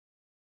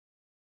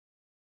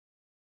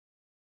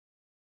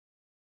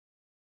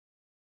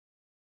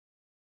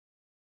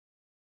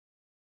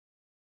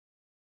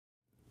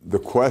The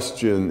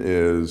question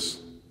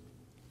is,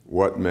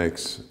 what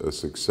makes a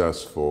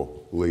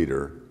successful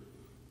leader?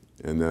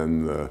 And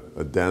then the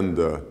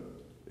addenda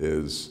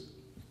is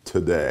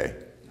today.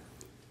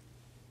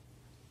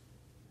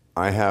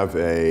 I have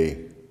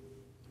a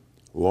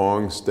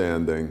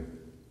long-standing,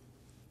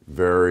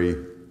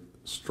 very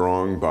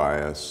strong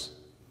bias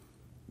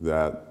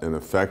that an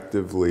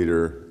effective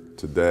leader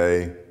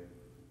today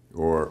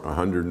or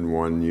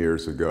 101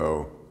 years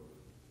ago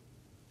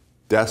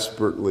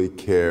desperately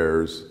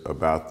cares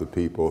about the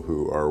people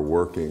who are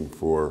working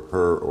for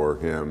her or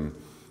him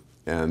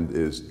and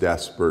is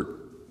desperate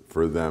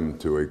for them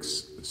to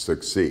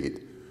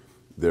succeed.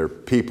 They're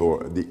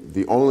people.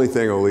 The only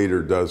thing a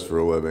leader does for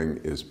a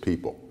living is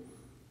people.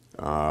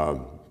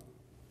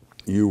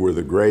 You were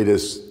the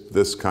greatest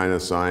this kind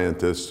of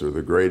scientist or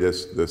the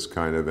greatest this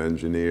kind of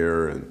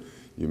engineer, and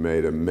you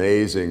made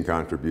amazing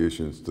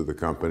contributions to the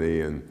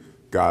company, and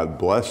God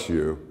bless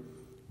you,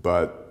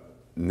 but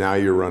now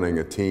you're running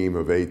a team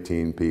of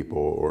 18 people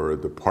or a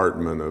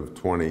department of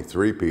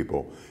 23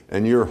 people,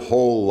 and your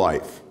whole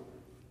life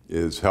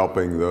is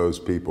helping those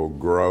people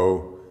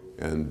grow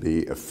and be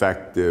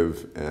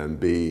effective and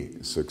be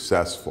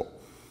successful.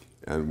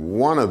 And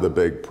one of the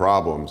big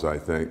problems, I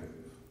think,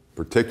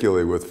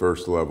 particularly with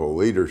first-level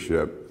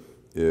leadership,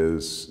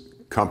 is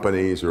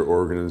companies or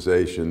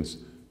organizations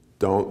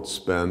don't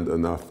spend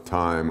enough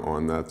time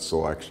on that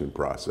selection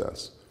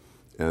process.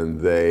 And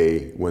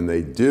when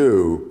they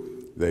do,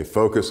 they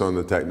focus on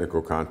the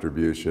technical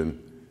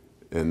contribution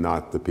and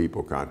not the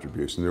people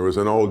contribution. There was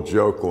an old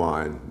joke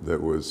line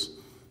that was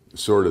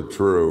sort of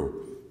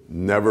true: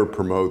 never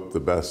promote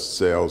the best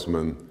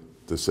salesman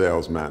to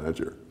sales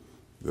manager.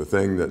 The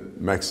thing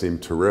that makes him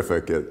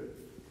terrific at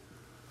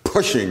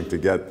pushing to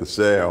get the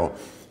sale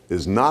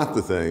is not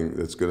the thing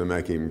that's going to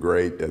make him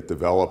great at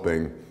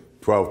developing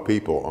 12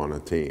 people on a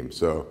team.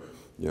 So,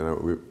 you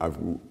know,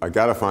 I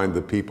got to find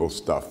the people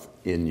stuff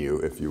in you,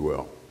 if you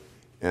will.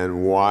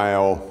 And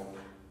while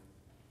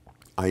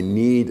I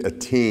need a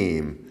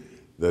team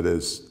that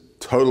is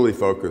totally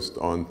focused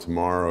on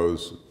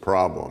tomorrow's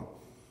problems,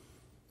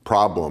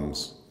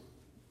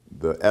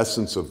 the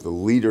essence of the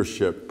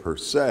leadership per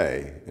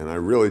se, and I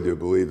really do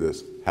believe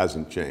this,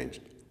 hasn't changed,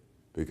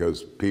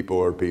 because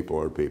people are people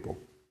are people.